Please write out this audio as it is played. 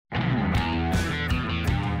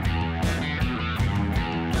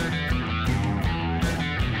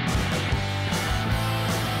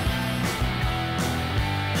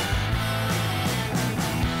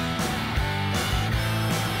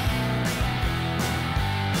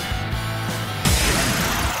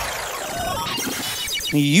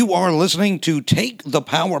You are listening to Take the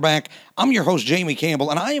Power Back. I'm your host, Jamie Campbell,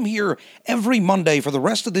 and I am here every Monday for the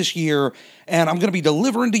rest of this year, and I'm going to be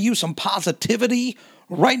delivering to you some positivity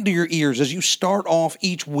right into your ears as you start off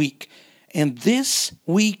each week. And this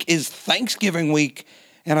week is Thanksgiving week,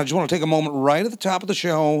 and I just want to take a moment right at the top of the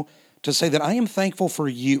show to say that I am thankful for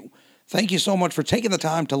you. Thank you so much for taking the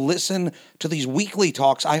time to listen to these weekly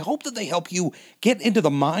talks. I hope that they help you get into the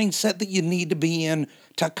mindset that you need to be in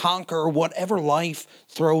to conquer whatever life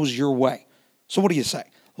throws your way. So what do you say?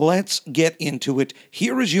 Let's get into it.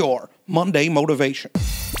 Here is your Monday motivation.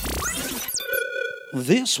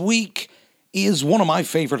 This week is one of my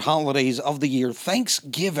favorite holidays of the year,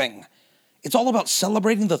 Thanksgiving. It's all about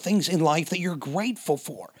celebrating the things in life that you're grateful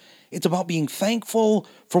for. It's about being thankful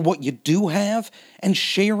for what you do have and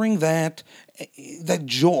sharing that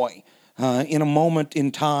joy in a moment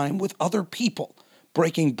in time with other people,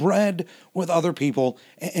 breaking bread with other people,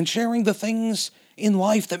 and sharing the things in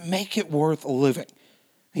life that make it worth living.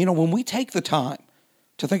 You know, when we take the time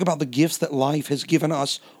to think about the gifts that life has given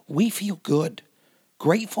us, we feel good.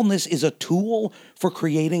 Gratefulness is a tool for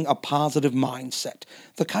creating a positive mindset,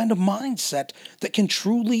 the kind of mindset that can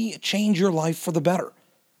truly change your life for the better.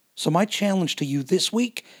 So my challenge to you this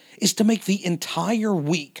week is to make the entire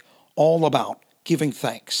week all about giving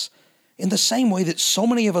thanks. In the same way that so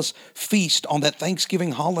many of us feast on that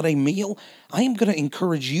Thanksgiving holiday meal, I am going to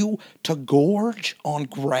encourage you to gorge on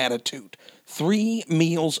gratitude 3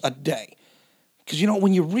 meals a day. Because, you know,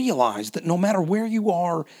 when you realize that no matter where you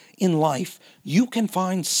are in life, you can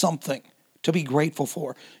find something to be grateful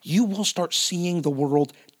for, you will start seeing the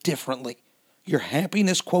world differently. Your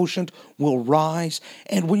happiness quotient will rise,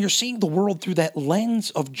 and when you're seeing the world through that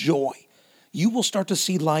lens of joy, you will start to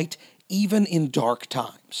see light even in dark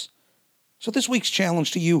times. So this week's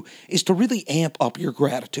challenge to you is to really amp up your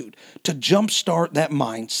gratitude, to jumpstart that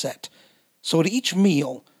mindset. So at each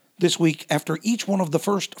meal this week, after each one of the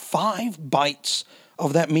first 5 bites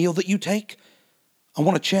of that meal that you take, I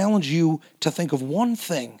want to challenge you to think of one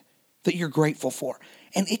thing that you're grateful for.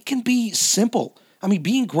 And it can be simple. I mean,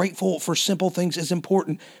 being grateful for simple things is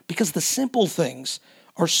important because the simple things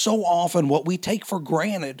are so often what we take for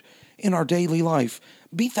granted in our daily life.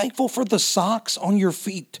 Be thankful for the socks on your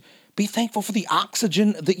feet. Be thankful for the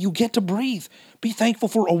oxygen that you get to breathe. Be thankful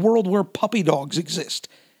for a world where puppy dogs exist.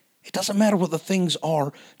 It doesn't matter what the things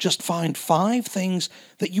are. Just find 5 things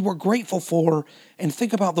that you are grateful for and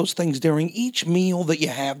think about those things during each meal that you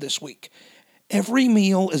have this week. Every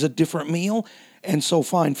meal is a different meal, and so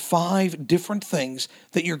find 5 different things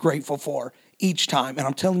that you're grateful for each time. And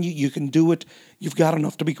I'm telling you, you can do it. You've got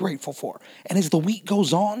enough to be grateful for. And as the week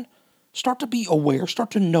goes on, start to be aware,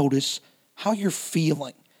 start to notice how you're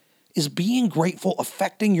feeling. Is being grateful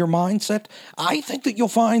affecting your mindset? I think that you'll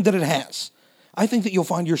find that it has. I think that you'll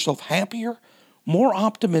find yourself happier, more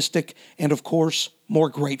optimistic, and of course, more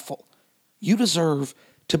grateful. You deserve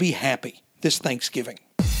to be happy this Thanksgiving.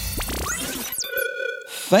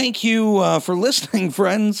 Thank you for listening,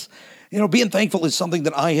 friends. You know, being thankful is something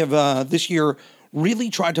that I have this year really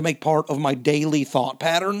tried to make part of my daily thought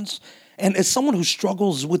patterns. And as someone who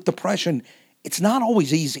struggles with depression, it's not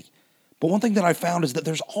always easy. But one thing that I found is that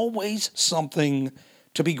there's always something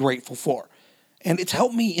to be grateful for. And it's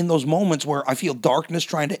helped me in those moments where I feel darkness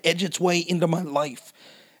trying to edge its way into my life.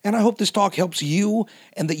 And I hope this talk helps you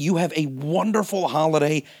and that you have a wonderful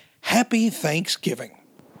holiday. Happy Thanksgiving.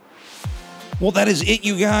 Well, that is it,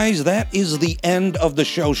 you guys. That is the end of the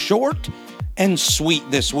show. Short and sweet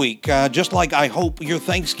this week, just like I hope your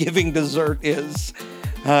Thanksgiving dessert is.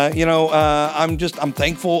 I'm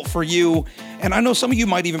thankful for you. And I know some of you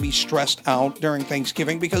might even be stressed out during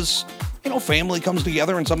Thanksgiving because, you know, family comes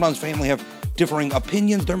together and sometimes family have differing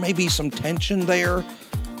opinions. There may be some tension there.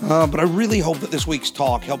 But I really hope that this week's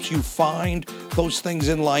talk helps you find those things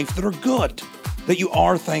in life that are good, that you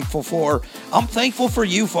are thankful for. I'm thankful for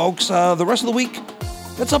you, folks. The rest of the week,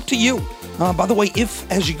 that's up to you. By the way, if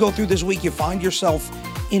as you go through this week you find yourself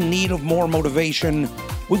in need of more motivation,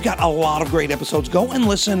 we've got a lot of great episodes. Go and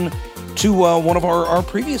listen to one of our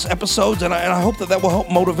previous episodes, and I hope that will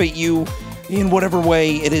help motivate you in whatever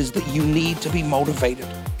way it is that you need to be motivated.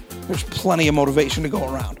 There's plenty of motivation to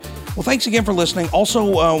go around. Well, thanks again for listening. Also,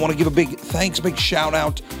 want to give a big shout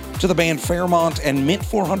out to the band Fairmont and Mint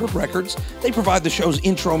 400 Records. They provide the show's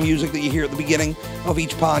intro music that you hear at the beginning of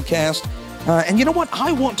each podcast. And you know what?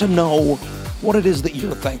 I want to know what it is that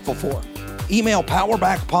you're thankful for. Email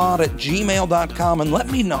powerbackpod@gmail.com and let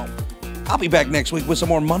me know. I'll be back next week with some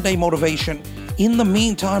more Monday motivation. In the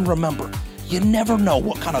meantime, remember, you never know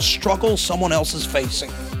what kind of struggle someone else is facing.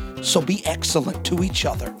 So be excellent to each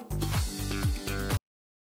other.